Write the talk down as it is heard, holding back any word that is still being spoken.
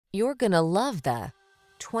You're gonna love the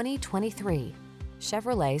 2023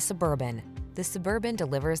 Chevrolet Suburban. The Suburban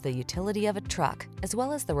delivers the utility of a truck, as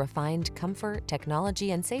well as the refined comfort,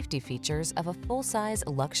 technology, and safety features of a full-size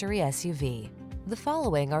luxury SUV. The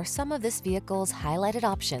following are some of this vehicle's highlighted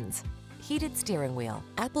options: heated steering wheel,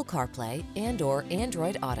 Apple CarPlay and/or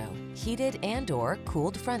Android Auto, heated and/or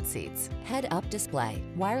cooled front seats, head-up display,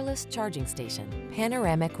 wireless charging station,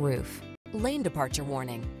 panoramic roof, lane departure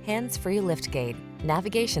warning, hands-free liftgate,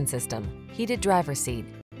 navigation system, heated driver's seat.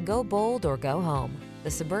 Go bold or go home.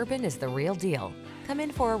 The Suburban is the real deal. Come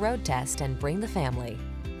in for a road test and bring the family.